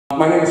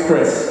My name is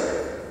Chris.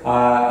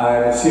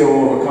 I'm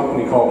COO of a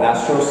company called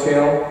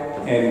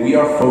Astroscale, and we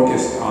are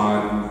focused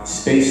on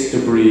space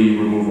debris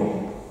removal.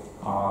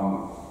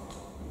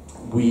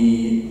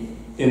 We,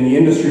 in the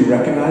industry,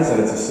 recognize that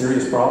it's a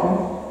serious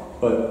problem,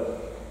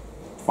 but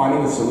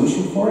finding a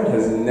solution for it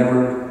has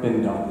never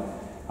been done.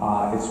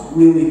 It's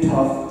really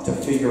tough to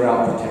figure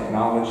out the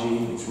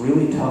technology, it's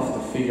really tough to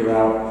figure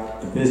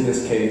out the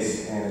business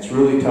case, and it's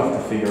really tough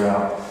to figure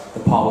out the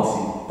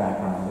policy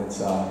background.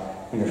 It's,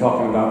 when you're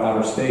talking about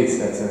outer space,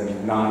 that's a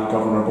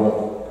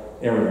non-governable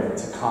area,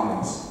 it's a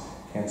commons.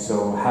 And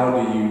so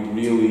how do you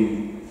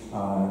really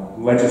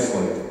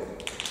legislate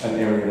an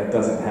area that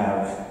doesn't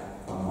have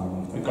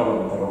a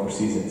government that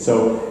oversees it?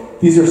 So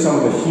these are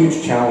some of the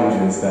huge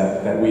challenges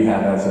that we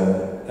have as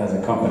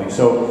a company.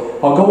 So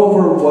I'll go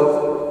over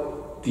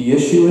what the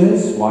issue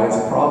is, why it's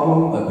a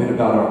problem, a bit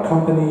about our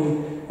company,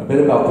 a bit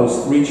about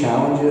those 3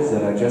 challenges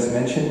that I just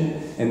mentioned,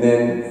 and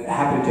then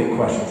happy to take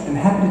questions. And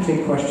happy to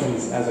take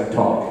questions as I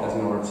talk, as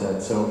Norbert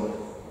said. So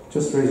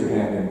just raise your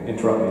hand and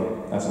interrupt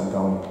me as I'm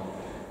going.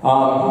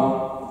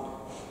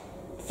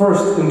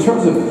 First, in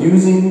terms of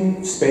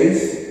using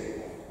space,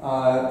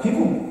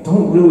 people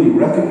don't really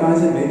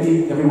recognize it.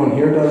 Maybe everyone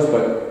here does,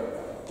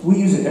 but we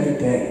use it every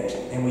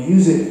day. And we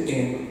use it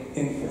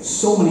in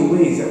so many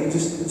ways that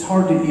it's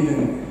hard to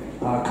even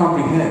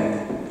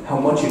comprehend how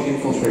much it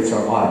infiltrates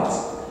our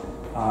lives.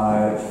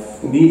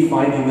 Me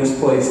finding this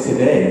place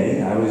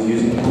today, I was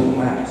using Google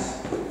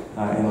Maps.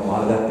 And a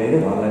lot of that data,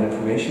 a lot of that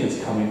information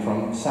is coming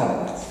from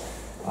satellites.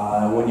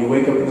 When you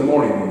wake up in the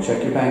morning, you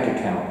check your bank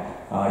account,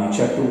 you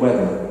check the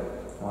weather,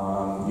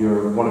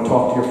 you want to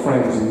talk to your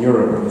friends in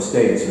Europe or the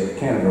States or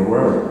Canada or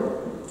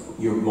wherever,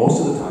 you're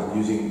most of the time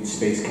using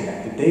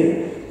space-connected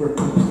data. We're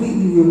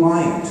completely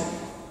reliant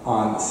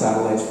on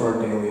satellites for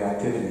our daily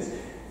activities.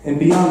 And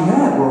beyond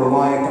that, we're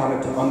reliant on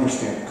it to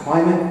understand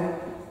climate.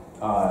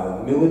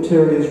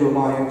 Military is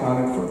reliant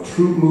on it for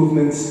troop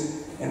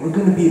movements, and we're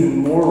going to be even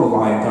more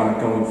reliant on it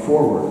going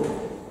forward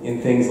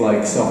in things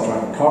like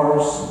self-driving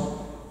cars,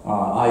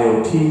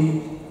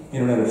 IoT,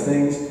 Internet of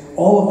Things.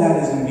 All of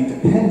that is going to be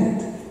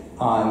dependent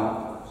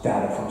on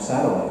data from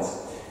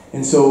satellites.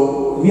 And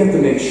so we have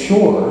to make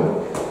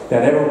sure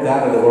that every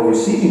data that we're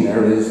receiving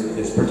there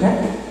is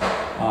protected.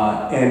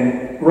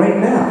 And right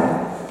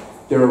now,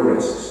 there are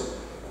risks.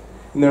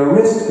 And there are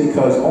risks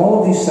because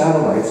all of these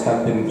satellites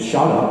have been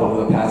shot up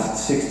over the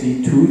past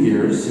 62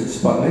 years since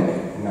Sputnik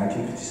in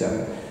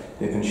 1957.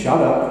 They've been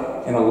shot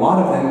up, and a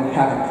lot of them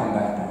haven't come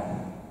back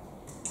down.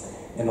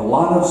 And a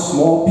lot of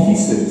small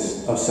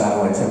pieces of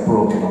satellites have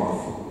broken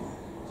off.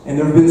 And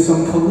there have been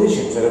some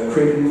collisions that have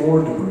created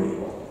more debris.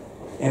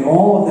 And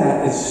all of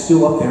that is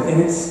still up there,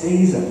 and it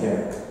stays up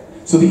there.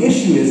 So the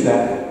issue is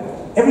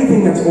that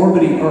everything that's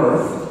orbiting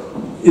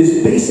Earth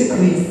is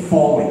basically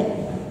falling.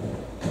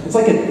 It's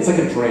like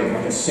a drain,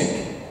 like a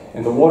sink,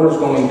 and the water's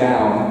going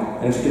down,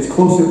 and as it gets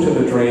closer to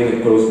the drain,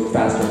 it goes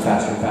faster and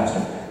faster and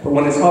faster. But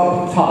when it's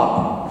up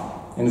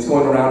top, and it's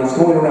going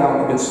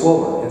around a bit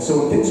slower. And so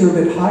when things are a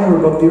bit higher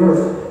above the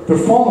Earth, they're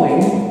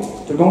falling,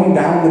 they're going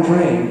down the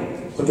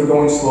drain, but they're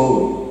going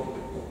slowly.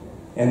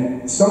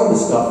 And some of the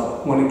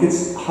stuff, when it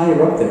gets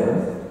higher up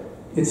there,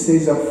 it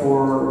stays up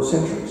for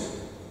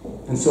centuries.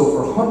 And so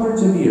for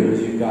hundreds of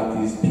years, you've got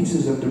these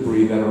pieces of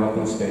debris that are up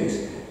in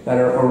space that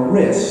are a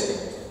risk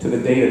to the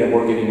data that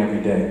we're getting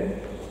every day.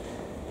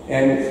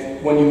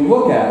 And when you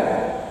look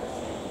at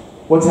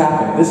what's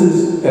happened, this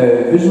is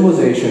a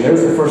visualization.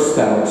 There's the first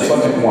satellite,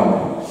 Sputnik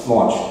 1,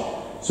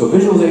 launched. So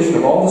visualization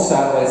of all the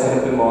satellites that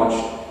have been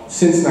launched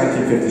since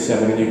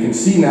 1957. And you can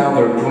see now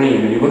they're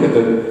green. And you look at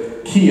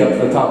the key up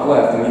to the top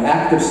left, and the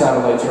active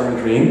satellites are in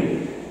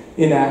green.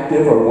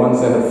 Inactive are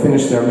ones that have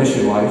finished their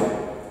mission life.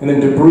 And then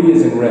debris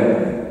is in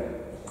red.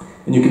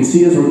 And you can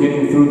see as we're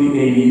getting through the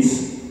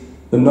 80s,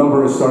 the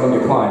number is starting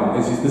to climb.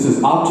 This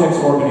is objects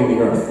orbiting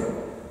the Earth.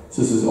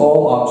 So this is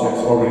all objects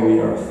orbiting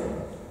the Earth.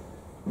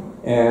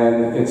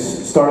 And it's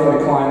starting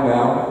to climb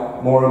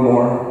now, more and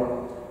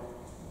more.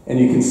 And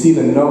you can see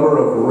the number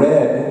of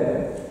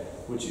red,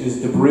 which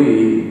is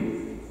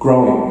debris,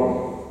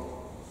 growing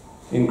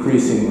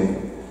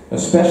increasingly.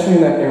 Especially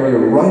in that area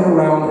right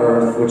around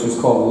Earth, which is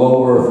called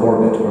low Earth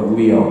orbit, or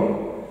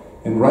LEO.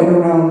 And right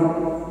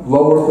around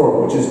low Earth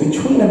orbit, which is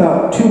between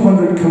about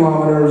 200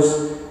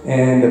 kilometers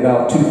and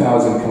about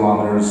 2,000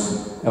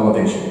 kilometers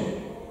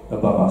elevation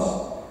above us.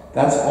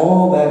 That's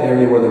all that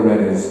area where the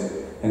red is.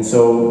 And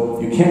so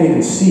you can't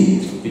even see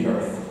the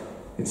Earth.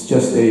 It's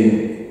just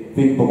a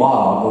big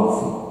blob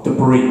of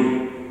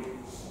debris,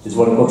 is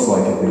what it looks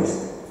like at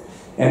least.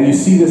 And you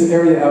see this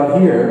area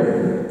out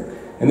here,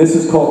 and this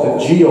is called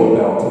the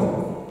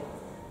geobelt.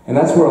 And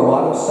that's where a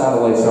lot of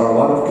satellites are, a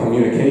lot of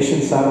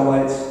communication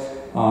satellites,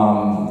 a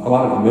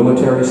lot of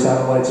military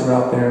satellites are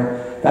out there.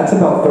 That's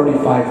about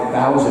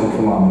 35,000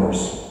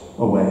 kilometers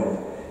away.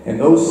 And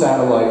those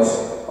satellites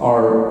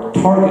are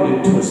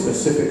targeted to a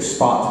specific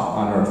spot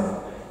on Earth.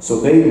 So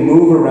they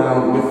move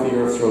around with the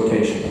Earth's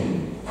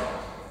rotation.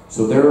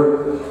 So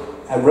they're,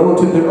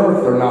 relative to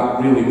Earth, they're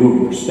not really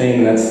moving. They're staying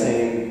in that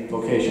same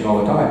location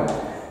all the time.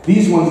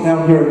 These ones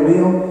down here in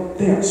Leo,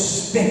 they are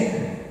spinning.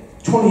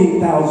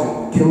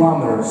 28,000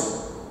 kilometers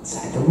a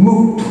second. They're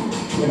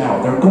moving an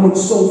hour. They're going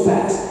so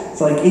fast.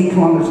 It's like 8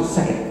 kilometers a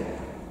second.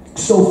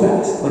 So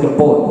fast, like a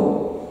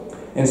bullet.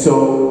 And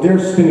so they're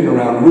spinning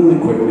around really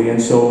quickly,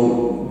 and so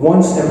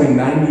once every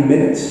 90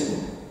 minutes,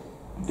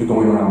 they're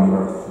going around the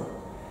Earth.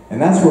 And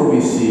that's where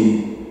we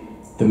see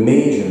the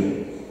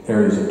major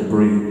areas of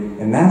debris,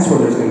 and that's where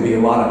there's going to be a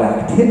lot of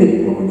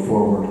activity going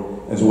forward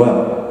as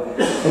well.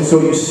 And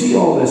so you see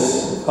all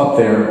this up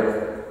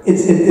there.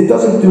 It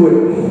doesn't do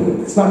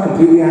it, it's not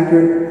completely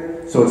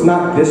accurate, so it's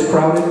not this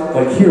crowded.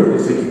 Like here, it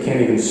looks like you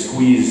can't even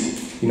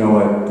squeeze, you know,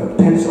 a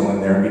pencil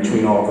in there in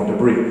between all the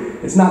debris.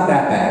 It's not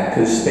that bad,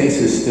 because space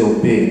is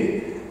still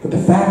big. But the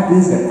fact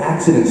is that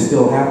accidents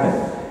still happen.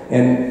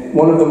 And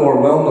one of the more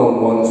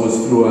well-known ones was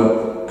through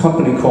a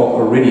company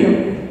called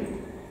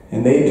Iridium.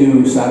 And they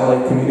do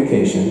satellite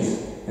communications.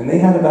 And they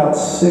had about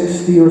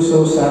 60 or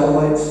so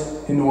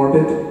satellites in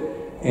orbit.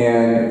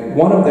 And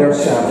one of their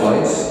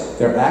satellites,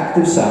 their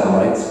active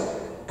satellites,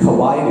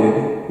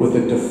 collided with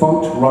a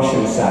defunct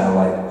Russian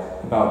satellite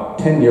about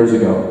 10 years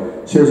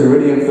ago. So here's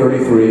Iridium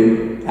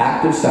 33,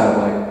 active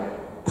satellite.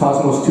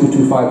 Cosmos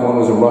 2251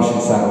 was a Russian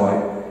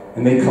satellite.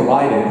 And they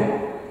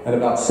collided at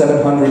about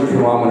 700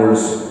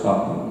 kilometers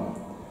up.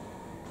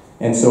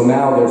 And so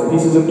now there's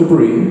pieces of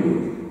debris,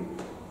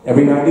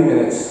 every 90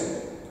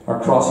 minutes, are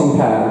crossing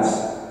paths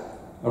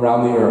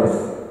around the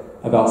Earth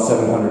about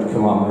 700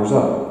 kilometers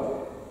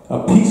up.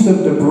 A piece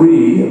of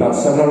debris about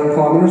 700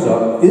 kilometers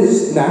up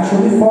is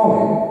naturally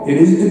falling. It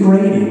is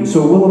degrading,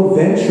 so it will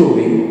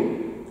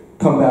eventually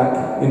come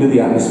back into the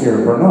atmosphere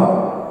and burn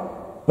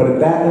up. But at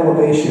that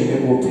elevation,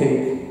 it will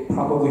take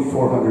probably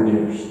 400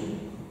 years,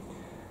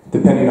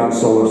 depending on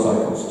solar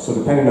cycles. So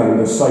depending on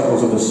the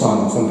cycles of the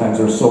sun, sometimes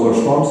there are solar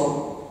storms.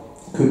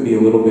 Could be a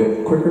little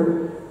bit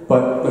quicker,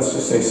 but let's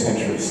just say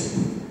centuries.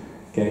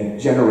 Okay,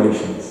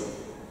 generations.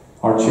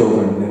 Our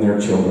children and their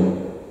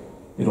children.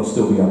 It'll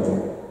still be up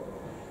there.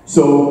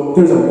 So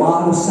there's a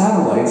lot of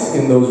satellites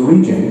in those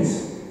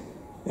regions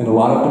and a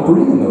lot of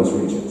debris in those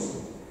regions.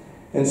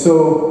 And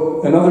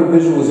so another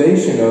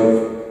visualization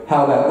of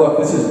how that looked,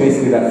 this is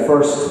basically that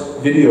first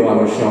video I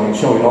was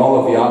showing all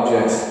of the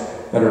objects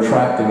that are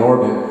tracked in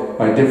orbit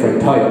by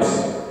different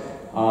types.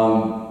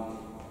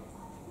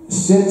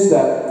 Since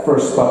that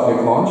first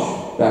Sputnik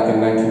launch, back in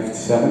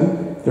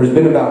 1957, there's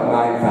been about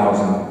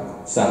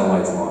 9,000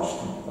 satellites launched.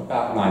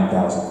 About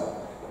 9,000.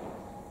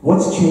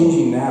 What's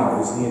changing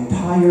now is the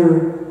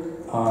entire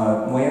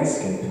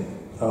landscape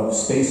of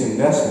space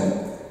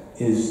investment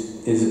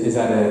is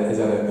at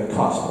a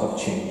cusp of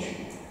change.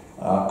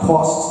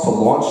 Costs to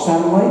launch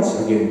satellites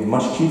are getting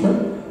much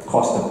cheaper.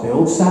 Costs to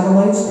build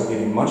satellites are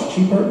getting much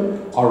cheaper.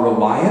 Our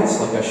reliance,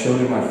 like I showed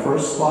in my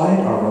first slide,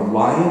 our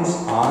reliance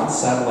on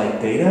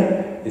satellite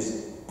data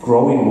is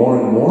growing more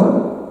and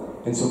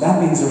more. And so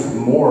that means there's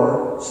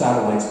more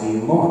satellites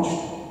being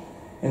launched.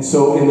 And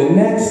so in the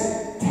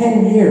next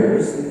 10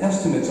 years, the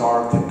estimates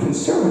are, the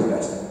conservative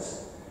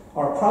estimates,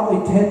 are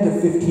probably 10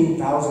 to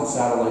 15,000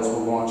 satellites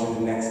will launch in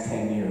the next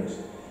 10 years.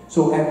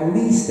 So at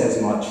least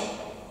as much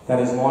that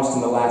is launched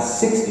in the last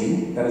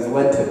 60, that has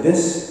led to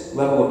this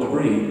level of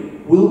debris,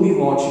 will be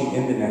launching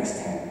in the next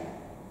 10.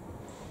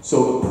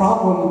 So the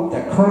problem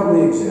that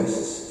currently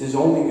exists is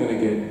only going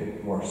to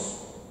get worse.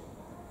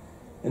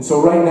 And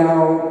so right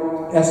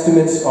now,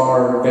 estimates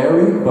are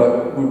varied,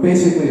 but we're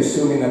basically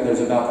assuming that there's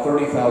about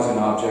 30,000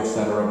 objects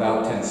that are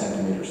about 10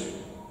 centimeters,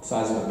 the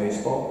size of a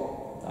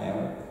baseball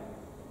diameter.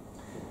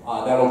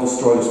 That'll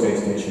destroy the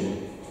space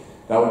station.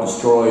 That would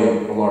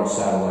destroy a large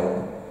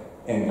satellite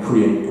and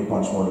create a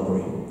bunch more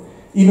debris.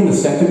 Even the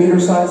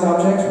centimeter-sized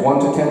objects, 1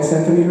 to 10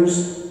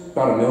 centimeters,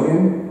 about 1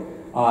 million,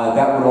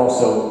 that would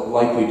also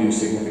likely do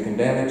significant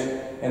damage.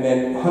 And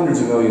then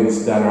hundreds of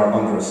millions that are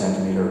under a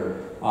centimeter.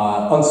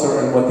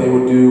 Uncertain what they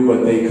would do,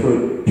 but they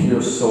could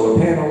pierce solar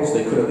panels,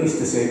 they could at least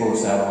disable a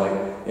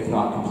satellite, if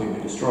not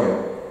completely destroy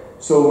it.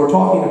 So we're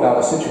talking about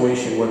a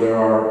situation where there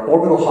are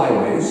orbital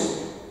highways,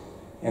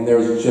 and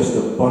there's just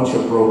a bunch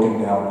of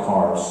broken down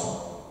cars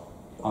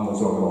on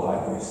those orbital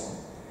highways.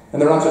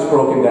 And they're not just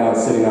broken down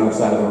sitting on the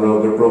side of the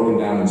road, they're broken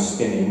down and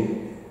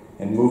spinning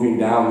and moving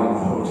down the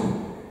road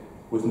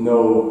with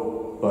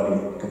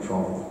nobody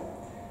controlling them.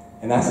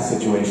 And that's the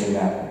situation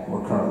that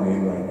we're currently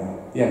in right now.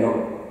 Yeah,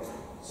 no.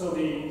 So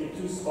the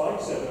two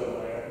spikes that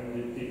are there in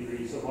the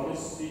debris, so one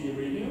is the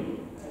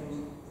iridium,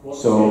 and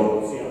what's the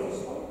other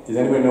spike? Does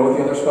anybody know what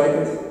the other spike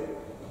is?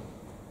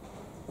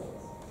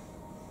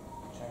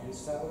 Chinese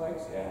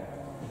satellites? Yeah.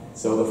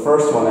 So the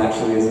first one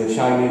actually is the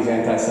Chinese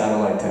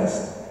anti-satellite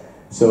test.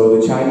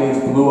 So the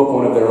Chinese blew up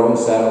one of their own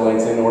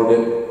satellites in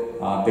orbit,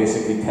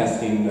 basically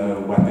testing the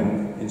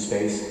weapon in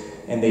space.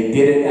 And they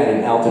did it at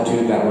an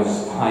altitude that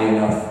was high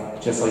enough,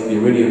 just like the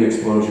iridium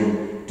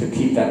explosion, to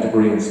keep that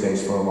debris in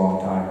space for a long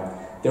time.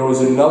 There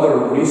was another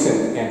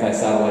recent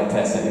anti-satellite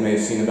test that you may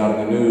have seen about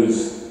in the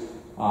news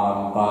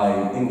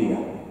by India.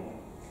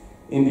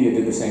 India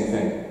did the same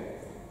thing.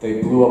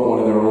 They blew up one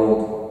of their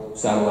old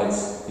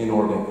satellites in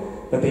orbit,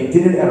 but they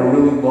did it at a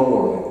really low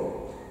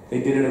orbit.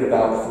 They did it at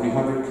about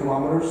 300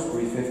 kilometers,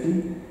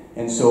 350,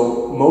 and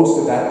so most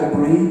of that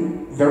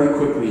debris very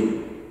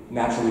quickly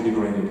naturally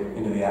degraded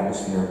into the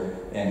atmosphere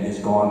and is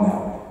gone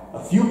now.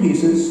 A few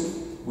pieces,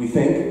 we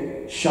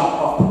think, shot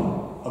up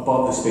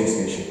above the space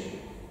station.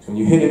 So when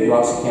you hit it, you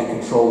obviously can't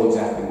control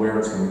exactly where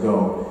it's going to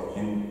go.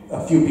 And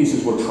a few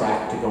pieces were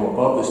tracked to go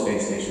above the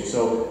space station.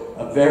 So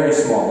a very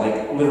small,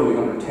 like literally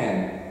under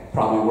 10,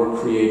 probably were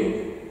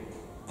created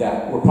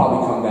that will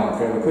probably come down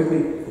fairly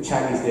quickly. The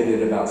Chinese did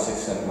it at about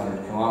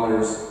 600-700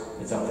 kilometers.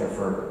 It's up there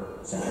for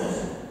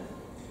centuries.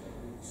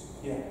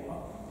 Yeah.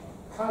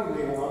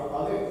 Currently,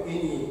 are there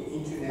any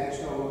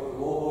international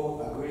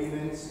global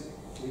agreements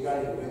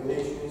regarding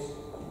regulations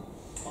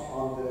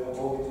on the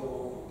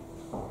orbital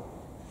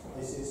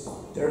basis?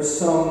 There's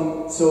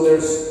some, so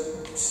there's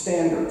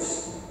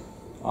standards,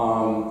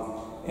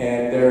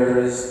 and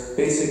there's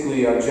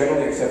basically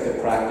generally accepted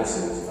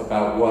practices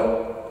about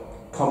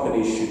what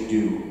companies should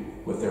do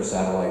with their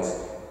satellites.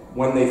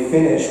 When they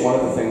finish, one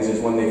of the things is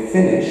when they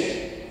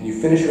finish, you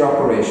finish your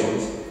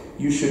operations,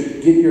 you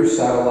should get your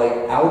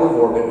satellite out of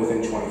orbit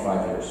within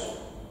 25 years.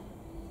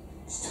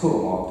 Still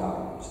a long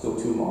time, still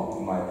too long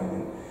in my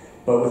opinion.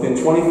 But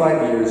within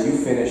 25 years, you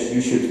finish,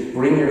 you should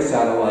bring your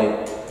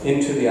satellite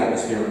into the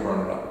atmosphere and burn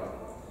it up.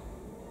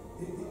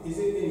 Is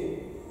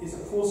it a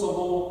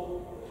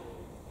forcible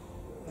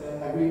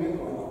agreement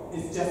or not?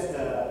 It's just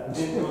a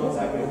gentleman's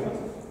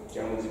agreement.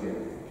 Gentleman's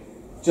agreement.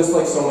 Just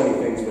like so many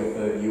things with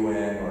the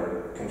UN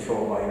or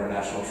controlled by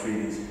international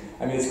treaties.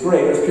 I mean, it's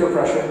great, there's peer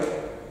pressure.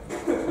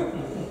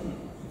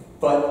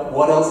 But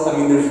what else? I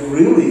mean, there's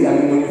really, I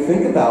mean, when you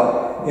think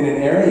about in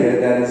an area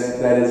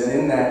that is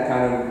in that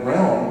kind of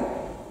realm,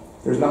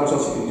 there's not much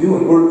else you can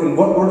do. And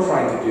what we're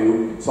trying to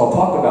do, so I'll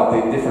talk about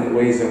the different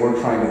ways that we're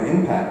trying to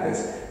impact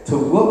this, to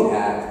look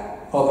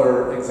at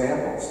other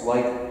examples,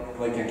 like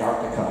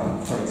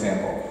Antarctica, for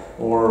example,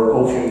 or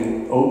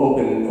open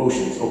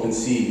oceans, open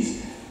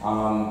seas.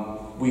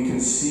 We can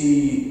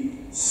see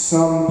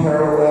some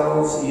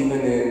parallels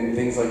even in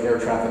things like air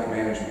traffic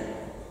management.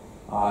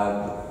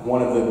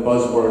 One of the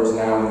buzzwords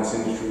now in this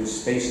industry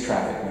is space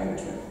traffic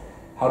management.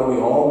 How do we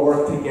all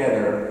work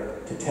together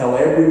to tell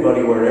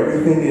everybody where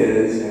everything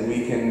is, and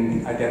we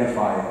can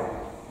identify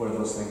where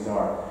those things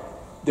are?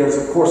 There's,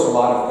 of course, a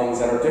lot of things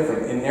that are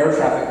different. In air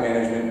traffic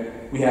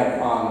management, we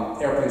have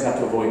airplanes have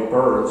to avoid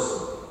birds,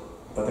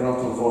 but they don't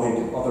have to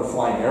avoid other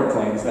flying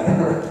airplanes that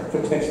are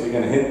potentially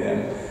going to hit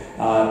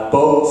them.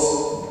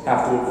 Boats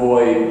have to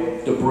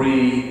avoid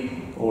debris,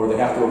 or they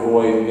have to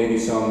avoid maybe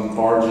some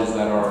barges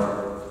that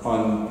are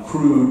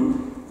uncrewed.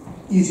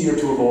 Easier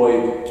to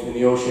avoid in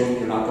the ocean.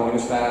 You're not going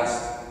as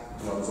fast.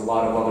 You know, there's a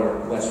lot of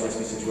other less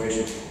risky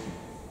situations.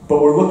 But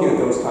we're looking at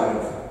those kind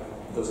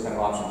of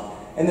options.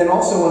 And then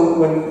also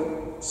when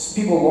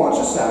people launch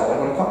a satellite,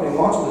 when a company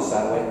launches a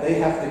satellite, they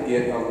have to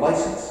get a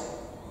license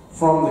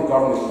from the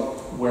government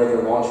where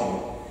they're launching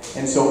it.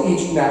 And so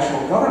each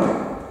national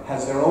government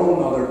has their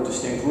own other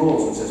distinct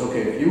rules and says,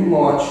 okay, if you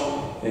launch,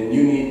 then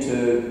you need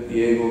to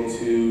be able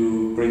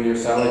to bring your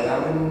satellite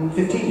down in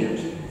 15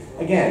 years.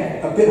 Again,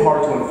 a bit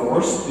hard to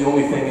enforce. The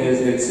only thing is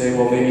they'd say,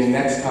 well, maybe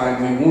next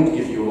time we won't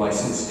give you a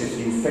license if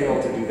you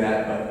fail to do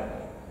that,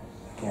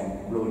 but again,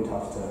 really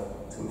tough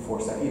to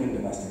enforce that, even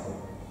domestically.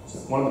 So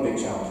one of the big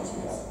challenges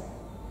we have.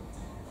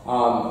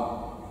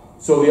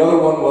 So the other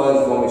one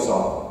was the one we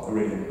saw,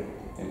 Iridium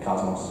and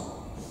Cosmos.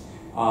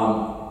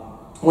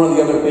 One of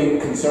the other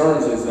big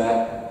concerns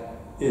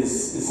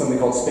is something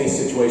called space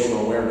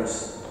situational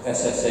awareness,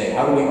 SSA.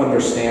 How do we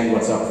understand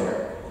what's up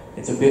there?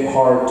 It's a bit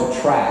hard to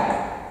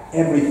track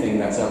everything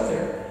that's up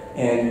there.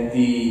 And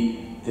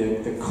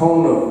the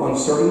cone of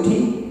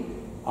uncertainty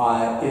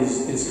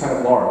is kind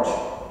of large.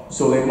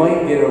 So they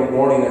might get a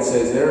warning that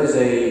says there is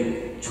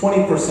a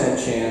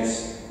 20%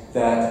 chance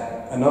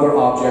that another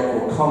object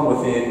will come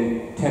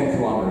within 10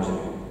 kilometers of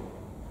you.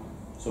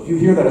 So if you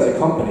hear that as a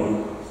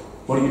company,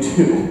 what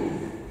do?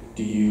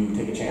 Do you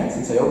take a chance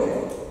and say,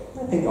 okay,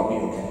 I think I'll be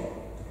okay?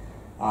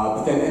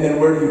 And then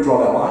where do you draw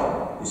that line?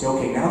 You say,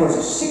 okay, now there's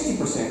a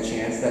 60%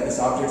 chance that this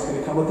object's going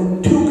to come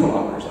within 2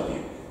 kilometers of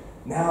you.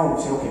 Now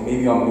you say, okay,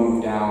 maybe I'll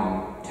move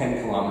down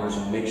 10 kilometers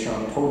and make sure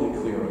I'm totally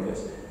clear of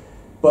this.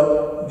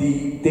 But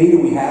the data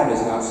we have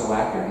is not so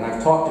accurate. And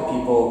I've talked to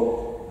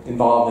people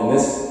involved in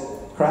this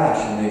crash,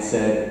 and they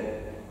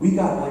said, we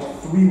got like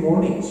 4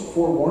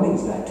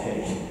 warnings that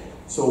day.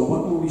 So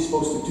what were we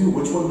supposed to do?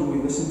 Which one do we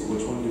listen to?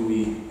 Which one do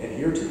we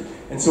adhere to?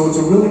 And so it's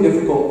a really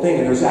difficult thing.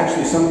 And there's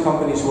actually some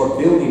companies who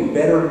are building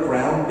better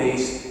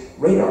ground-based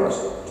radars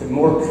to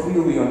more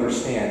clearly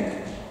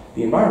understand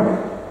the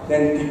environment.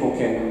 Then people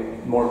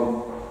can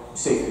more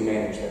safely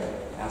manage their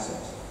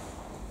assets.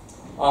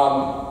 A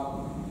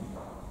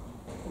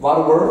lot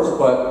of words,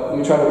 but let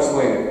me try to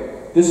explain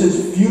it. This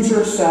is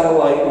future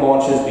satellite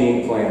launches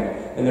being planned.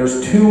 And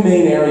there's 2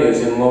 main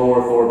areas in low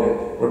Earth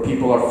orbit where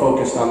people are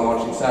focused on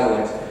launching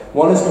satellites.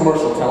 One is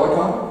commercial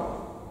telecom,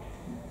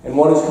 and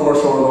one is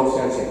commercial remote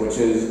sensing, which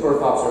is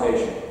Earth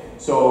observation.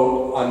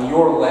 So on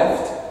your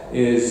left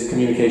is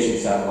communication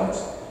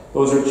satellites.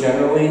 Those are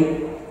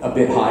generally a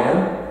bit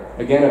higher.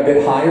 Again, a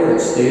bit higher,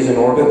 it stays in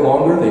orbit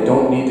longer. They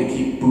don't need to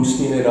keep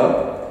boosting it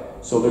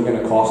up, so they're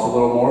going to cost a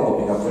little more.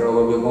 They'll be up there a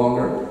little bit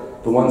longer.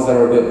 The ones that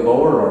are a bit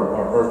lower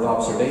are Earth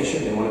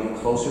observation. They want to be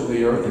closer to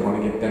the Earth. They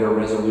want to get better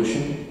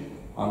resolution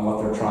on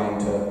what they're trying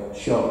to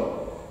show.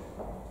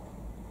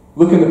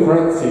 Look in the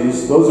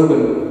parentheses. Those are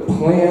the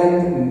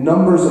planned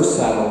numbers of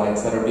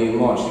satellites that are being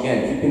launched.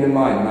 Again, keeping in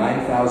mind,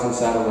 9,000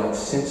 satellites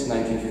since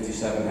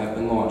 1957 have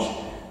been launched.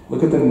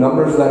 Look at the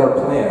numbers that are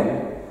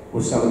planned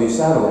with some of these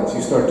satellites.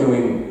 You start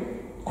doing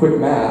quick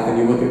math and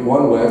you look at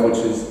OneWeb, which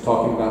is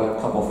talking about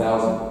a couple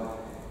thousand.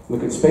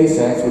 Look at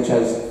SpaceX, which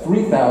has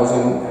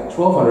 3,000 at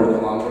 1,200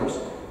 kilometers,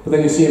 but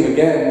then you see them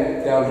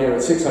again down here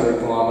at 600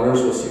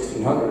 kilometers with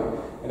 1,600,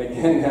 and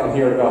again down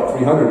here at about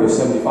 300 with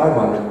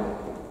 7,500.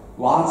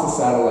 Lots of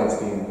satellites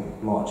being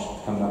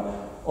launched coming up.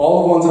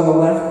 All the ones on the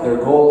left, their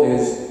goal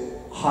is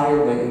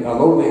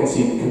low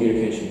latency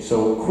communication,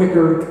 so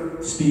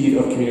quicker speed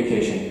of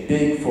communication.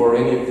 Big for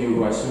any of you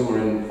who I assume are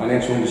in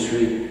financial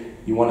industry.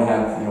 You want to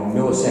have,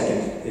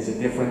 millisecond is a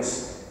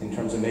difference in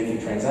terms of making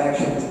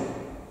transactions.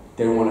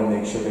 They want to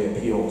make sure they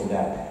appeal to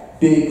that.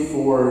 Big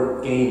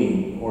for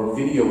gaming or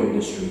video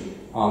industry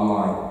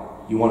online.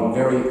 You want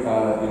very,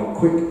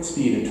 quick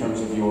speed in terms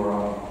of your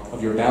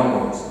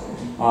downloads.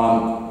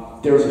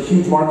 There's a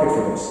huge market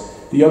for this.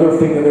 The other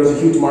thing that there's a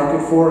huge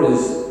market for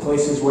is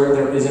places where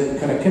there isn't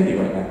connectivity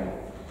right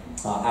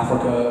now.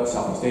 Africa,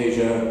 Southeast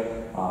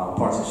Asia,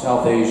 parts of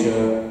South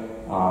Asia,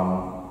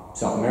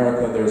 South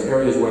America. There's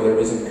areas where there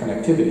isn't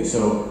connectivity.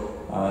 So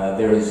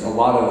there's a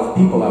lot of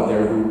people out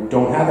there who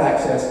don't have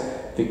access.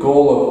 The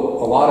goal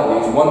of a lot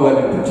of these,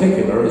 OneWeb in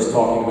particular, is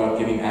talking about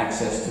giving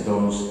access to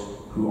those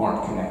who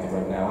aren't connected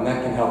right now. And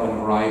that can help in a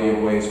variety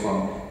of ways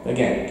from,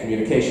 again,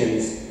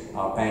 communications,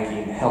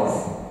 banking,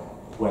 health,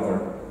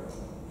 weather.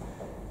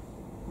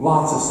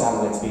 Lots of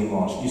satellites being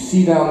launched. You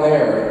see down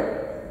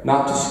there,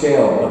 not to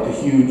scale, but the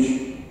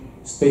huge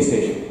space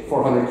station,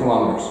 400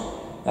 kilometers.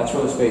 That's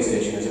where the space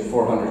station is, at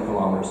 400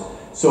 kilometers.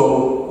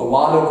 So a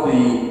lot of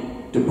the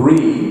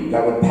debris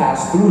that would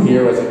pass through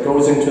here as it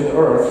goes into the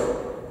Earth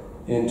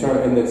in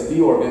its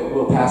deorbit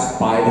will pass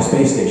by the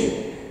space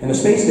station. And the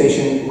space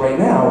station right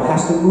now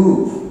has to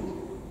move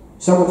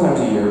several times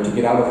a year to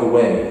get out of the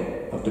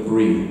way of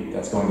debris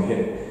that's going to hit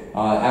it.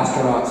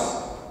 Astronauts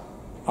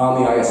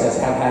on the ISS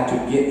have had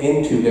to get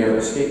into their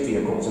escape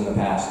vehicles in the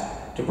past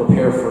to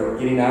prepare for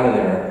getting out of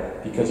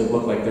there because it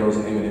looked like there was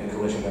an imminent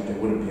collision that they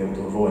wouldn't be able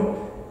to avoid.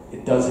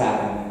 It does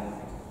happen.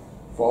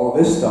 If all of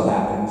this stuff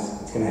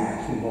happens, it's going to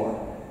happen more.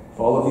 If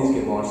all of these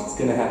get launched, it's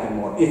going to happen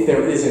more. If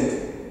there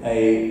isn't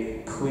a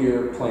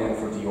clear plan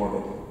for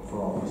deorbit for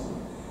all these.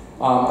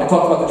 I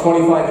talked about the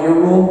 25-year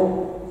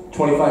rule.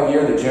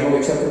 25-year, the generally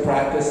accepted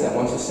practice that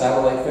once a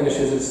satellite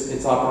finishes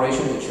its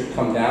operations, it should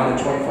come down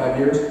in 25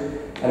 years.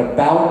 At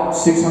about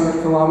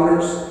 600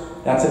 kilometers,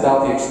 that's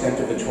about the extent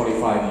of the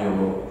 25-year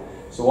rule.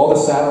 So all the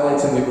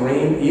satellites in the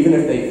green, even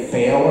if they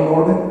fail in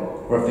orbit,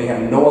 or if they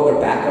have no other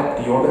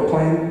backup deorbit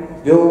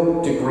plan,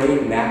 they'll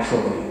degrade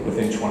naturally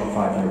within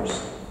 25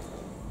 years.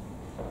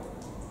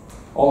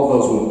 All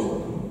of those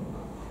won't.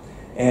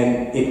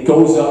 And it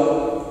goes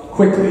up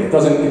quickly. It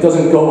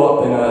doesn't go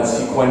up in a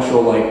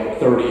sequential like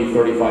 30,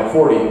 35,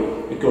 40.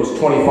 It goes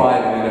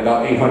 25 and then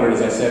about 800,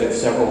 as I said,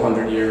 it's several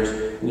hundred years.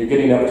 And you're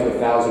getting up to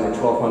 1,000 or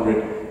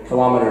 1,200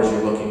 kilometers,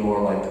 you're looking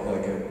more like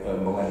a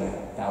millennia,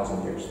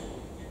 1,000 years.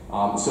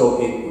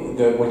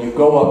 When you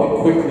go up,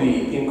 it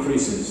quickly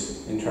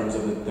increases in terms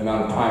of the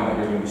amount of time that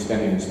you're going to be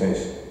spending in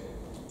space.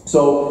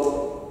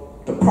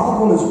 So the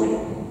problem is real.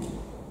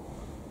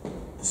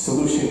 The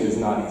solution is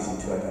not easy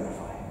to identify.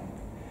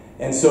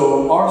 And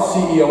so our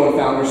CEO and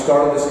founder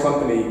started this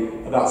company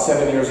about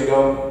 7 years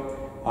ago,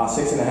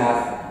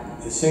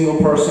 6.5, a single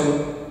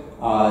person,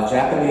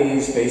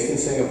 Japanese, based in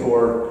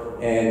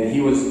Singapore, and he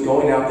was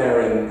going out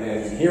there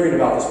and hearing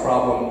about this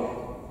problem,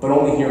 but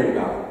only hearing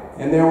about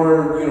it. And there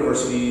were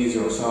universities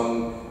or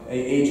some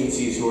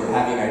agencies who were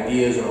having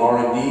ideas or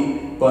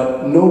R&D,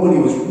 but nobody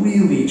was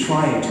really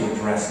trying to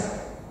address it.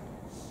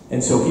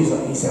 And so he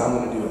said, I'm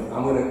going to do it.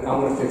 I'm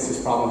going to fix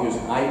this problem. He was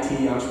an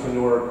IT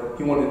entrepreneur.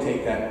 He wanted to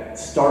take that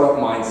startup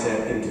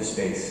mindset into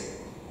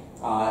space.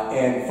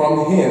 And from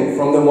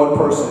the one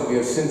person, we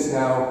have since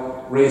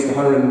now raised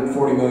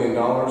 $140 million.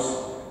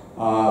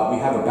 We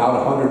have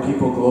about 100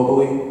 people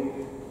globally.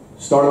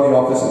 Started the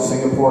office in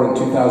Singapore in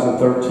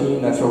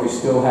 2013. That's where we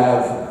still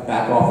have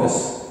back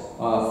office,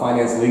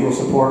 finance, legal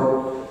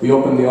support. We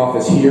opened the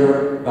office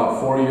here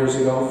about 4 years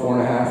ago,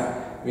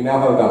 4.5. We now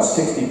have about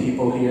 60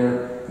 people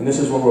here. And this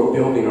is where we're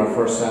building our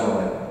first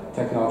satellite,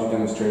 technology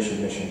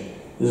demonstration mission.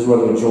 This is where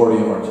the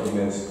majority of our team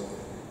is.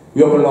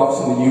 We opened an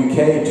office in the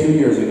UK 2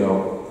 years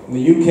ago. In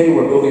the UK,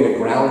 we're building a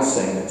ground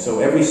segment. So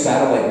every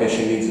satellite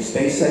mission needs a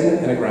space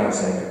segment and a ground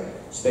segment.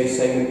 Space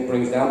segment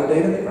brings down the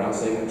data, the ground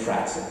segment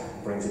tracks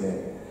it, brings it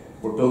in.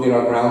 We're building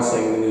our ground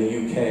segment in the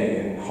UK,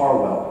 in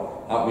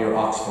Harwell, out near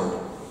Oxford,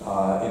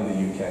 in the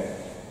UK.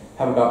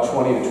 Have about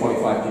 20 to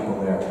 25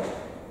 people there.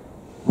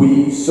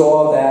 We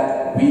saw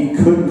that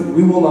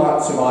we will not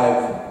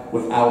survive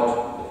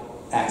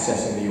without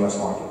accessing the US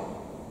market.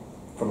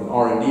 From an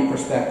R&D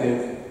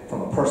perspective,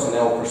 from a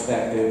personnel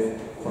perspective,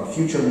 from a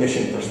future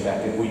mission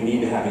perspective, we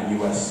need to have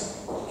a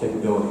US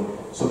capability.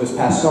 So this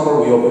past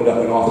summer, we opened up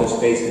an office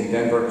based in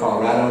Denver,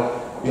 Colorado.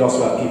 We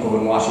also have people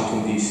in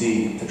Washington,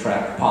 D.C. to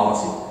track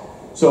policy.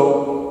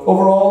 So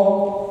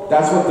overall,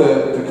 that's what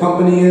the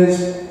company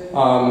is.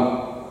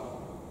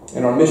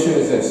 And our mission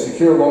is this: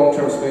 secure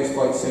long-term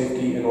spaceflight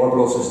safety and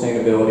orbital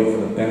sustainability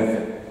for the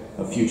benefit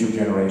of future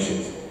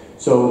generations.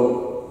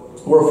 So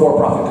we're a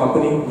for-profit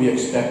company. We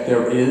expect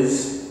there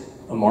is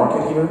a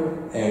market here,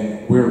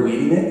 and we're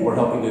leading it. We're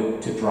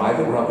helping to drive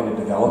it. We're helping to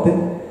develop it.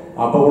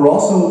 But we're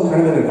also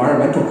kind of an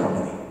environmental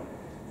company.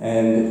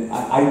 And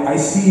I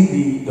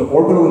see the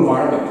orbital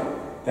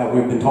environment that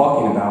we've been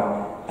talking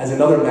about as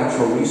another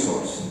natural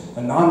resource,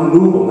 a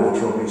non-renewable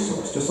natural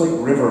resource, just like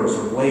rivers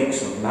or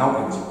lakes or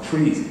mountains or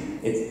trees.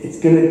 It's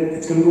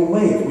gonna go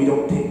away if we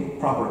don't take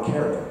proper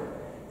care of it.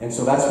 And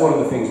so that's one of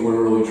the things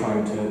we're really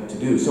trying to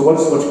do. So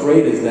what's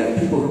great is that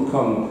people who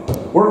come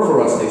work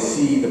for us, they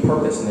see the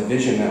purpose and the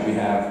vision that we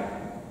have,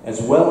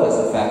 as well as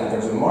the fact that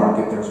there's a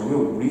market, there's a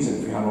real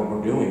reason behind what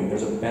we're doing,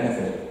 there's a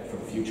benefit for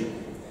the future.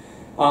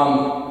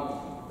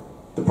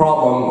 The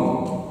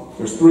problem,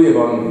 there's three of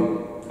them.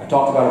 I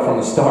talked about it from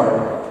the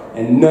start,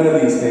 and none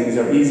of these things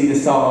are easy to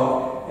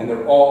solve, and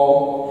they're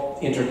all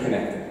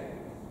interconnected.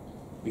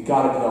 We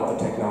gotta develop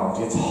the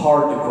technology. It's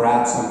hard to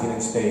grab something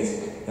in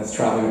space that's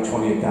traveling at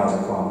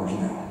 28,000 kilometers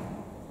an hour.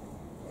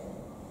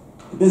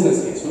 The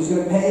business case, who's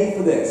gonna pay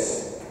for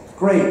this?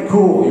 Great,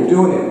 cool, you're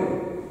doing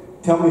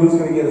it. Tell me who's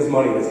gonna get us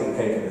money that's gonna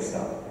pay for this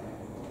stuff.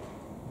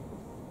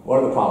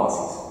 What are the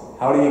policies?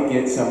 How do you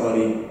get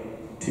somebody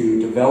to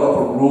develop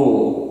a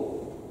rule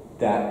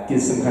that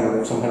gives some kind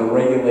of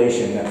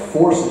regulation that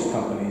forces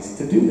companies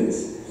to do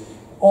this?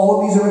 All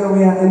of these are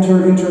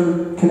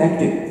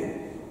interconnected.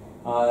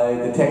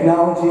 The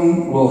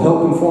technology will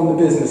help inform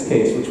the business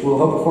case, which will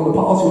help inform the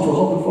policy, which will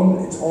help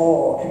inform it's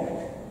all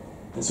connected.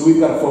 And so we've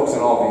got to focus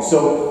on all these.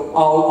 So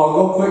I'll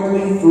go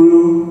quickly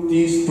through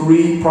these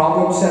three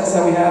problem sets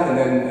that we have, and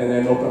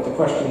then open up the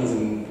questions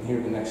and hear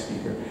the next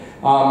speaker.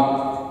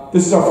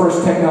 This is our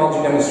first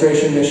technology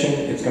demonstration mission.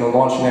 It's going to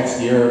launch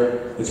next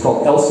year. It's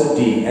called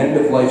ELSA-D, End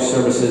of Life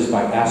Services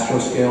by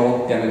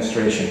Astroscale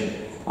Demonstration.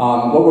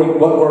 What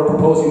we're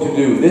proposing to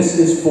do, this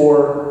is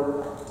for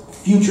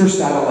future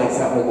satellites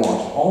that will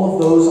launch. All of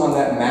those on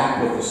that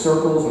map with the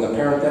circles and the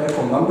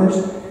parenthetical numbers,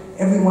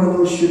 every one of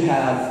those should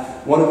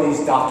have one of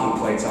these docking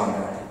plates on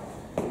there.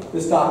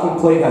 This docking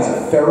plate has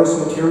a ferrous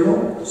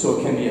material, so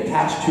it can be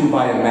attached to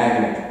by a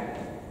magnet.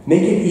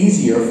 Make it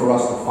easier for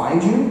us to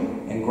find you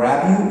and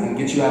grab you and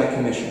get you out of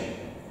commission.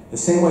 The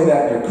same way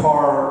that your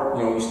car,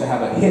 used to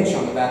have a hitch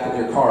on the back of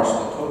your car, so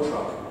the tow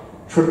truck,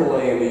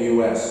 AAA in the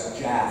US,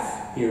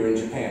 JAF here in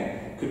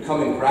Japan, could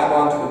come and grab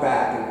onto the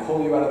back and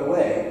pull you out of the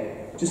way.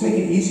 Just make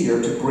it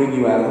easier to bring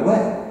you out of the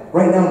way.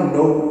 Right now,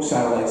 no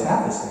satellites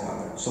have this thing on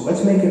there, so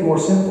let's make it more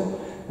simple.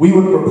 We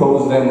would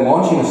propose then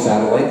launching a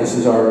satellite. This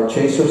is our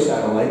chaser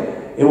satellite.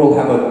 It will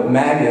have a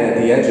magnet at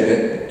the edge of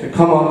it to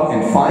come up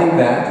and find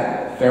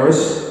that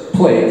ferrous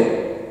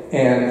plate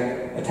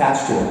and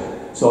attach to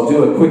it. So I'll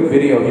do a quick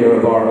video here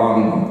of our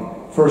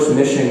first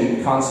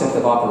mission concept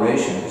of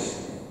operations.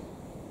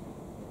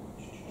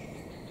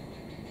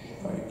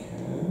 If I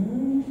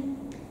can.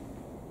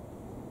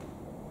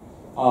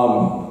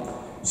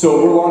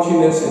 So we're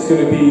launching this. It's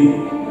going to be,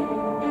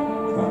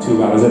 not too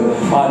loud, is it?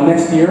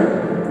 Next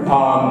year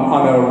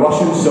on a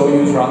Russian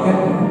Soyuz rocket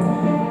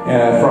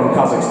from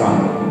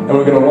Kazakhstan. And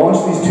we're going to launch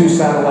these two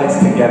satellites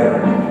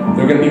together.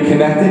 They're going to be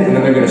connected, and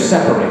then they're going to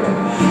separate.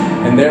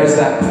 And there's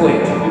that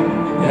plate.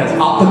 It has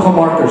optical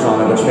markers on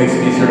it, which makes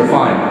it easier to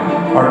find.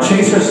 Our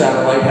chaser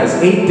satellite has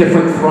 8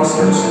 different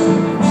thrusters,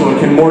 so it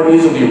can more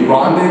easily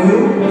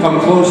rendezvous, come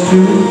close to,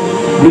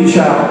 reach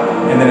out,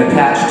 and then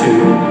attach to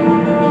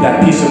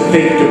that piece of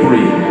fake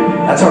debris.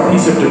 That's our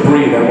piece of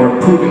debris that we're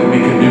proving that we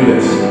can do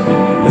this.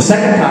 The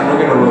second time,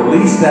 we're going to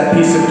release that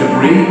piece of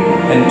debris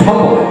and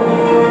tumble it,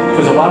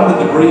 because a lot of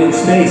the debris in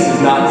space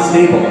is not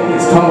stable,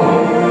 it's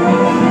tumbling.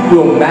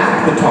 We'll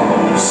map the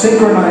tumble,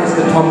 synchronize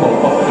the tumble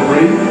of the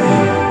debris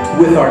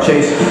with our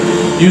chaser,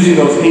 using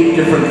those 8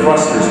 different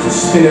thrusters to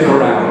spin it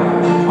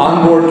around.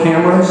 Onboard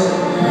cameras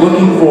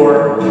looking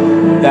for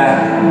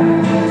that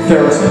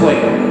ferrous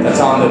plate that's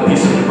on the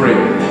piece of debris.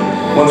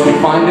 Once we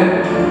find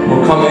it,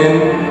 we'll come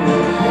in,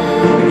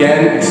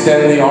 again,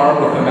 extend the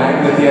arm with the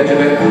magnet at the edge of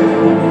it,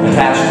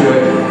 attach to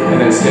it, and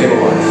then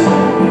stabilize.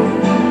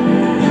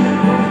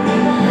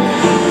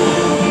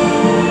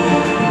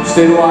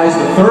 Stabilize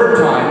the third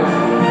time,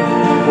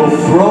 we'll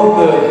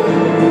throw the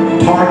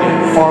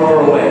target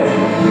farther away,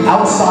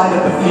 outside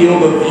of the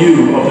field of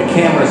view of the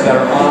cameras that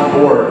are on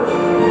board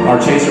our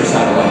chaser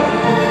satellite.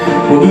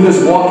 We'll do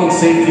this walking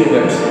safety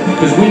ellipse,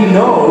 because we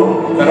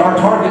know that our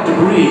target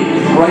debris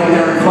is right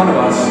there in front of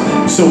us,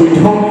 so we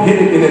don't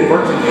hit it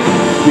inadvertently.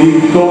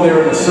 We go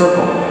there in a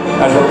circle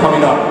as we're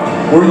coming up.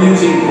 We're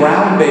using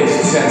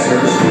ground-based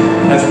sensors,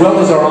 as well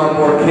as our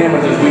onboard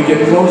cameras as we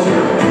get closer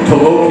to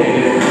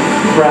locate it,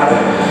 grab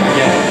it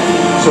again.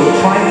 So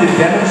trying to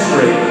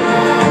demonstrate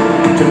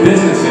to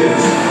businesses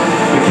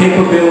the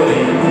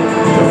capability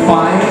to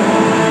find,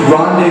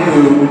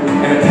 rendezvous,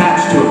 and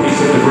attach to a piece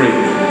of debris.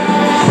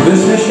 For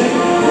this mission,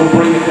 we'll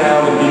bring it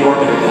down and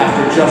deorbit it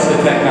after just the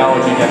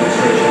technology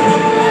demonstration.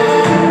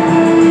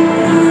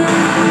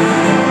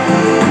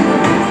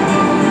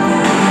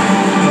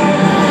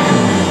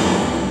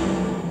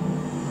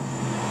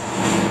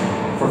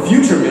 For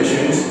future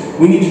missions,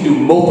 we need to do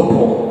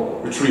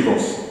multiple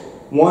retrievals.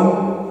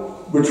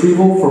 One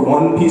retrieval for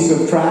one piece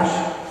of trash,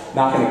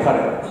 not going to cut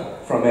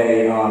it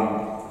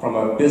from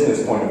a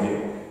business point of view.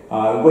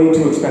 Way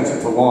too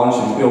expensive to launch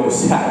and build a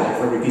satellite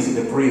for every piece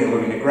of debris that we're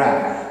going to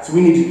grab. So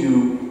we need to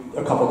do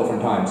a couple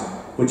different times,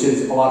 which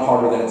is a lot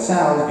harder than it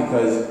sounds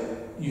because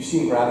you've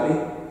seen Gravity.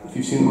 If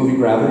you've seen the movie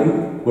Gravity,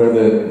 where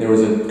there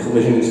was a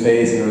collision in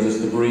space and there was this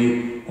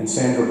debris, and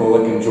Sandra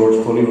Bullock and George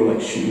Clooney were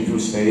like shooting through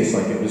space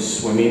like it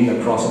was swimming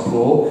across a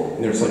pool,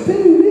 and they're just like,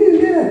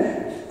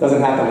 yeah.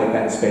 Doesn't happen like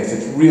that in space.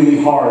 It's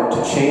really hard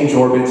to change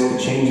orbits, to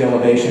change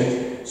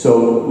elevations,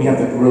 so we have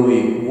to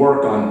really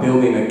work on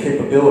building a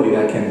capability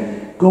that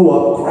can go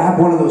up, grab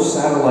one of those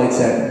satellites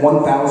at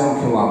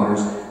 1,000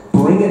 kilometers,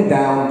 bring it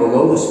down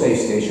below the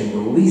space station,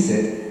 release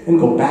it, and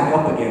go back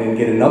up again and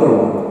get another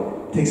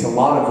one. It takes a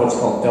lot of what's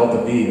called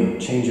delta V, or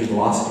change in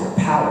velocity, or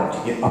power,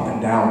 to get up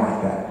and down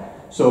like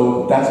that.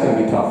 So that's going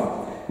to be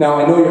tough. Now,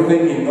 I know you're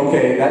thinking,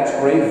 okay, that's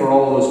great for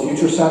all of those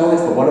future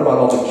satellites, but what about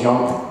all the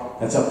junk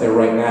that's up there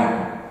right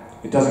now?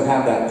 It doesn't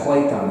have that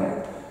plate on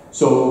there.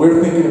 So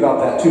we're thinking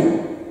about that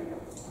too.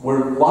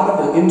 Where a lot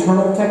of the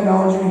internal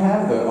technology we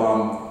have,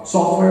 the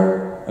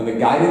software, and the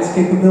guidance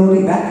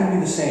capability, that can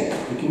be the same.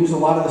 We can use a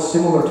lot of the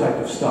similar type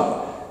of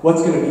stuff.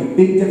 What's going to be a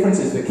big difference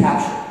is the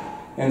capture.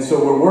 And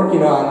so we're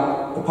working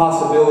on the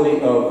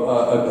possibility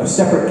of a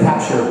separate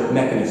capture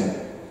mechanism.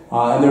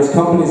 And there's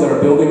companies that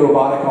are building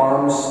robotic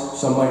arms,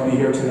 some might be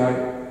here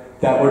tonight,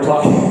 that we're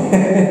talking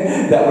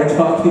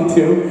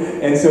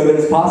to. And so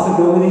there's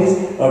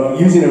possibilities of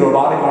using a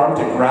robotic arm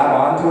to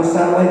grab onto a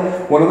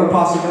satellite. One other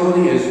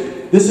possibility is,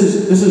 this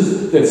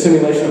is the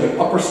simulation of an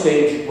upper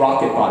stage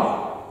rocket body.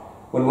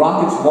 When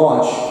rockets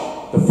launch,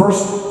 the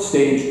first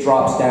stage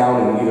drops down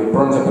and either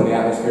burns up in the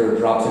atmosphere or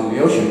drops into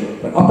the ocean,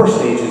 but upper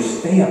stages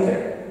stay up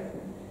there,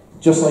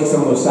 just like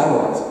some of those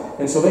satellites.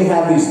 And so they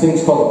have these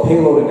things called a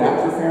payload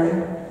adapter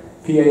fairing,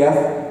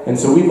 PAF, and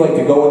so we'd like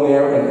to go in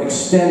there and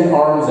extend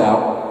arms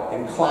out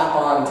and clap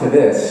onto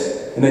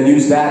this, and then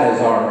use that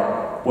as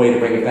our way to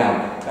bring it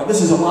down. Now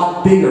this is a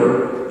lot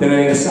bigger than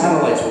any of the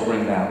satellites will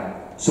bring down,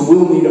 so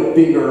we'll need a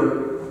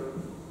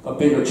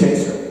bigger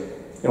chaser.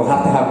 It'll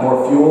have to have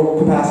more fuel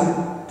capacity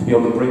to be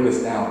able to bring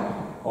this down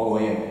all the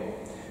way in.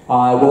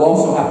 We'll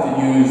also have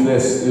to use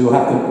this, it'll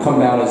have to come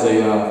down as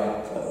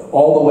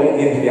all the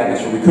way into the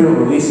atmosphere. We couldn't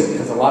release it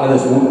because a lot of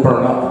this won't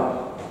burn up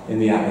in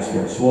the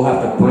atmosphere. So we'll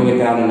have to bring it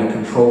down in a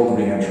controlled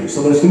re-entry.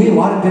 So there's going to be a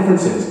lot of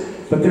differences,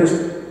 but there's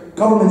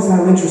governments that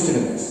are interested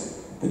in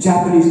this. The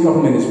Japanese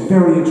government is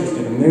very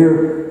interested, and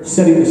they're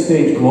setting the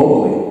stage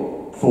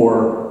globally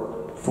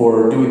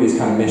for doing these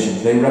kind of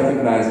missions. They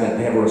recognize that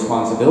they have a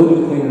responsibility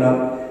to clean it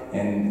up,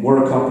 and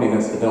we're a company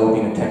that's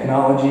developing a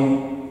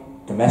technology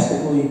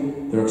domestically.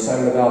 They're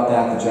excited about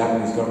that. The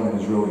Japanese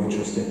government is really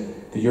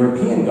interested. The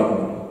European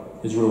government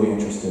is really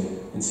interested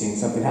in seeing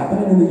something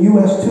happen. And the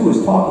US too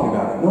is talking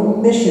about it. No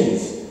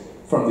missions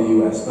from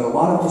the US, but a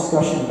lot of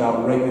discussion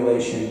about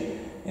regulation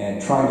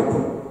and trying to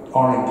put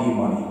R&D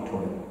money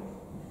toward it.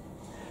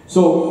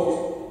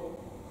 So,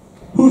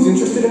 who's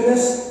interested in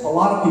this? A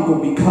lot of people,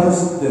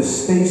 because the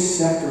space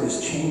sector is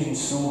changing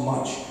so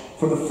much.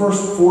 For the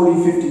first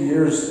 40, 50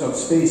 years of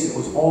space, it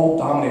was all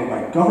dominated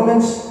by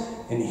governments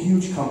and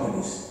huge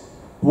companies.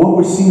 What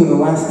we've seen in the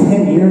last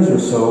 10 years or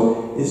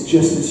so is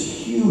just this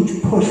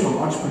huge push from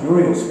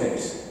entrepreneurial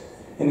space.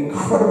 An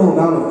incredible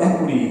amount of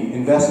equity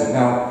investment.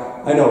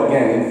 Now, I know,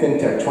 again, in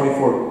fintech,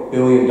 $24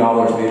 billion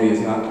maybe is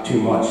not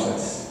too much.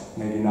 That's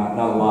maybe not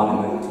a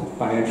lot in the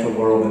financial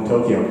world in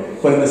Tokyo.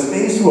 But in the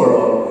space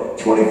world,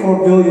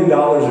 $24 billion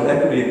of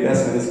equity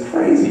investment is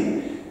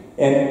crazy.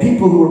 And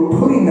people who are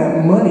putting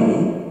that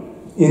money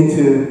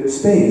into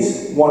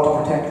space want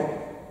to protect it.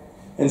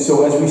 And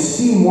so as we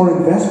see more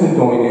investment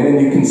going in, and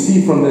you can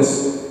see from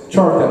this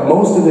chart that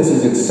most of this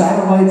is in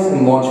satellites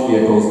and launch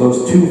vehicles,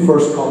 those two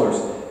first colors.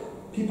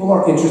 People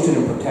are interested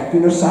in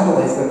protecting their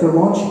satellites that they're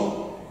launching.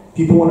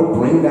 People want to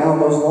bring down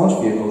those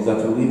launch vehicles that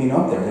they're leaving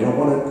up there. They don't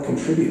want to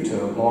contribute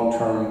to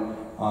long-term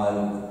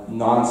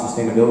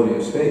non-sustainability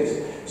of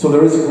space. So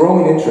there is a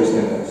growing interest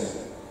in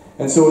this.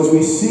 And so as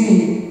we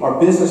see our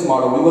business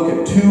model, we look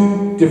at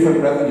two different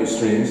revenue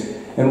streams.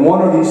 And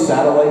one are these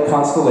satellite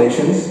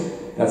constellations.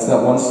 That's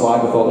that one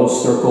slide with all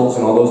those circles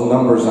and all those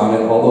numbers on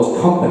it, all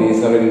those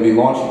companies that are going to be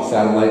launching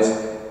satellites.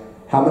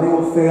 How many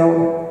will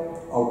fail?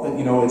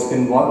 You know, it's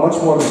been much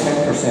more than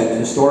 10%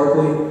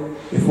 historically.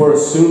 If we're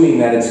assuming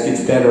that it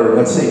gets better,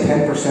 let's say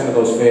 10% of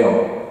those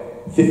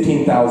fail,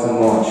 15,000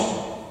 launched.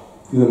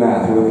 Do the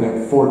math, you're looking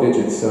at 4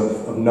 digits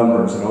of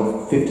numbers,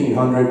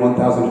 1,500,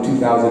 1,000 to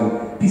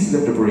 2,000 pieces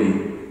of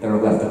debris that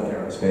are left up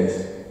there in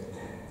space.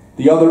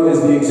 The other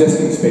is the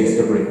existing space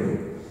debris.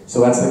 So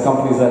that's the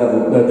companies that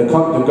have, the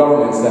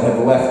governments that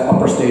have left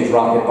upper stage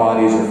rocket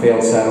bodies or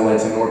failed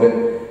satellites in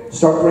orbit.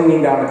 Start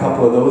bringing down a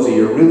couple of those a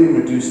year, really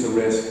reduce the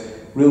risk,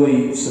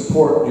 really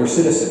support your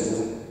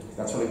citizens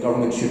That's what a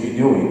government should be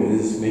doing,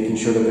 is making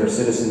sure that their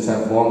citizens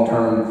have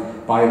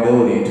long-term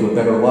viability to a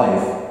better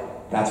life.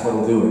 That's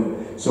what'll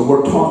do it. So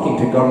we're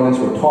talking to governments,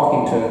 we're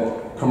talking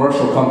to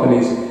commercial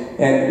companies,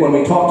 and when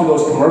we talk to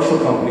those commercial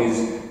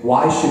companies,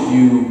 why should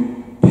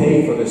you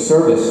pay for this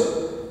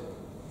service?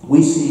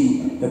 We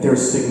see that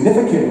there's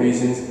significant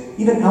reasons,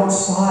 even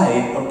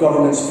outside of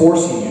governments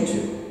forcing you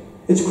to.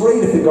 It's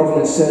great if the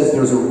government says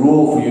there's a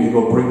rule for you to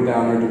go bring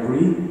down your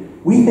debris.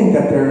 We think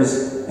that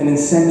there's an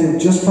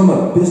incentive just from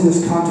a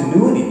business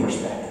continuity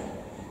perspective.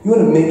 You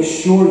want to make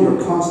sure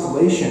your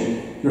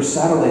constellation, your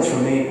satellites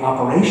remain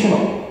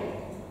operational.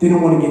 They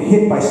don't want to get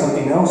hit by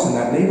something else in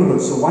that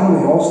neighborhood, so why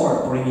don't we all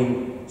start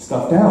bringing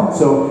stuff down?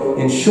 So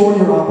ensure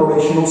your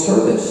operational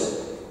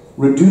service.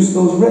 Reduce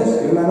those risks,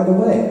 get them out of the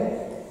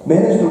way.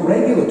 Manage the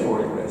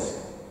regulatory risk.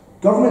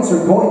 Governments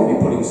are going to be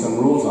putting some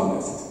rules on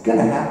this. It's going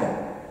to happen.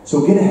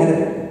 So get ahead of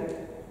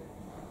it.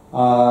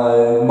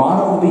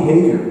 Model the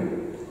behavior.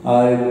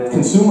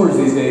 Consumers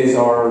these days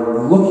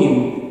are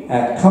looking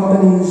at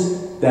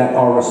companies that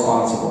are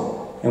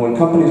responsible. And when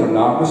companies are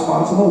not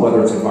responsible,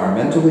 whether it's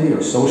environmentally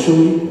or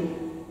socially,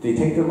 they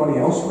take their money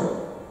elsewhere.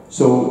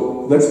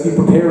 So let's be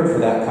prepared for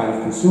that kind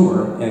of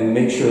consumer and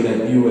make sure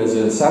that you as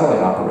a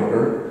satellite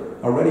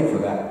operator are ready for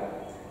that.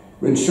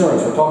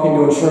 Insurance, we're talking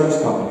to insurance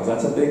companies.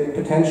 That's a big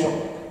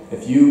potential.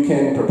 If you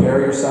can prepare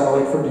your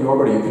satellite for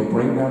deorbit, you can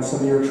bring down some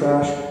of your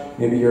trash,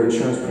 maybe your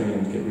insurance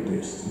premiums get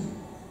reduced.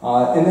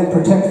 And then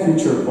protect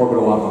future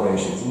orbital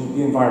operations. And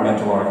the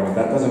environmental argument,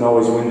 that doesn't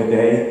always win the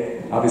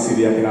day. Obviously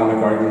the economic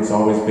argument is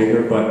always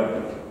bigger,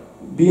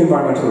 but be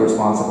environmentally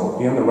responsible.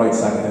 Be on the right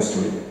side of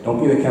history. Don't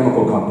be the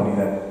chemical company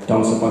that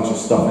dumps a bunch of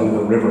stuff into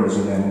the rivers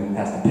and then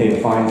has to pay the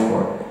fines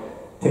for it.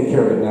 Take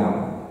care of it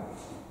now.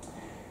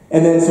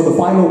 And then, so the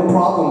final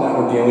problem that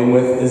we're dealing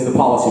with is the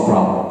policy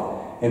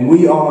problem. And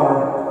we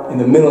are in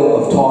the middle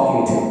of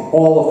talking to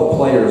all of the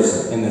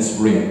players in this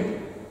realm.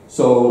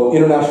 So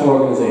international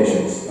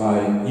organizations,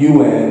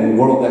 UN,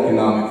 World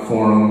Economic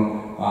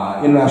Forum,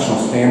 International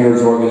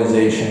Standards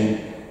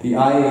Organization, the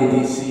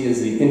IADC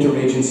is the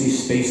Interagency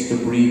Space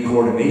Debris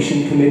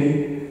Coordination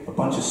Committee. A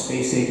bunch of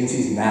space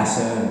agencies,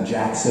 NASA and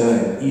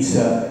JAXA and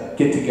ESA,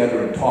 get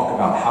together and talk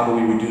about how do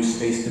we reduce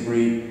space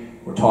debris.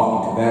 We're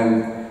talking to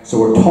them. So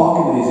we're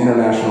talking to these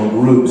international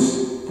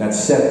groups that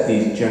set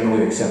these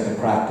generally accepted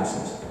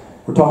practices.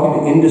 We're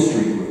talking to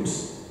industry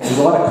groups. There's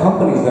a lot of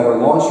companies that are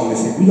launching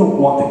this and we don't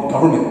want the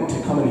government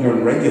to come in here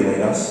and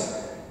regulate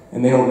us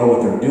and they don't know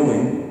what they're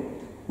doing.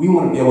 We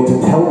want to be able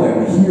to tell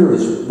them, here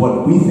is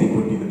what we think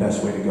would be the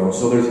best way to go.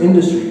 So there's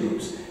industry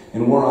groups,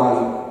 and we're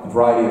on a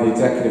variety of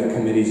executive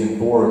committees and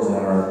boards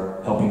that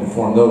are helping to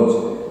form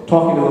those.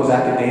 Talking to those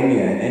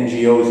academia and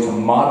NGOs to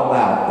model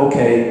out,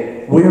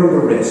 okay, where are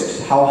the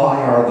risks? How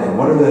high are they?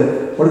 What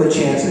are the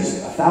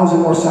chances? 1,000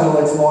 more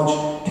satellites launch,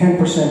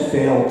 10%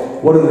 fail.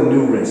 What are the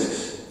new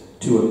risks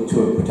to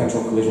a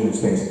potential collision in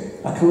space?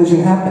 A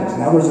collision happens.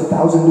 Now there's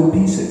 1,000 new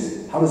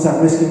pieces. How does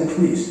that risk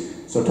increase?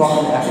 So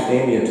talking to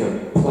academia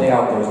to play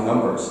out those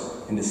numbers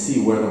and to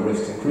see where the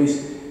risks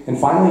increase. And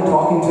finally,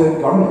 talking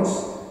to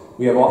governments.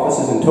 We have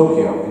offices in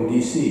Tokyo, in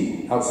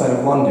DC, outside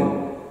of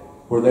London.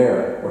 We're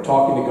there. We're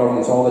talking to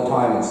governments all the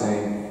time and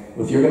saying,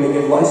 if you're going to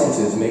give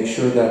licenses, make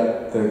sure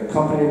that the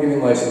company you're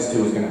giving license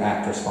to is going to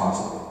act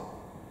responsibly.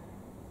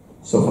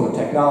 So from a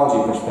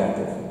technology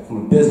perspective,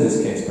 from a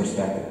business case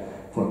perspective,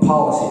 from a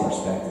policy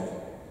perspective,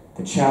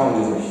 the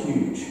challenges are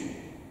huge.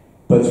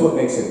 But it's what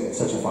makes it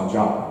such a fun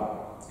job.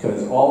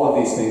 Because all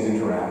of these things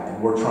interact,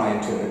 and we're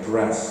trying to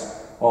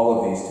address all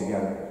of these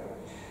together.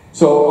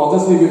 So I'll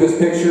just leave you this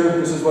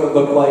picture. This is what it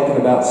looked like in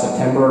about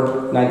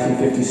September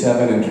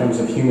 1957 in terms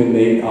of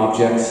human-made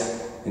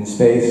objects in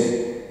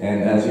space.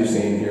 And as you've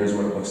seen, here's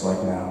what it looks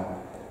like now.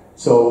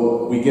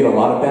 So we get a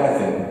lot of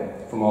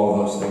benefit from all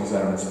of those things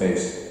that are in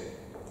space.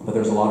 But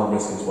there's a lot of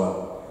risk as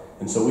well.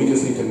 And so we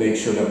just need to make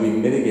sure that we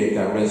mitigate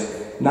that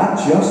risk, not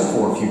just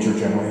for future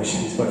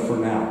generations, but for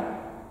now,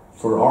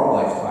 for our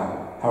lifetime.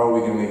 How are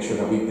we going to make sure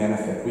that we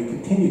benefit, we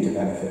continue to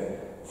benefit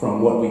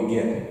from what we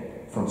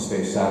get from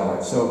space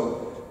satellites? So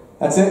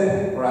that's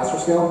it for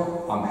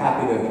Astroscale. I'm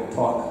happy to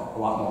talk a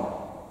lot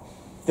more.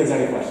 If there's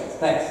any questions,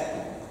 thanks.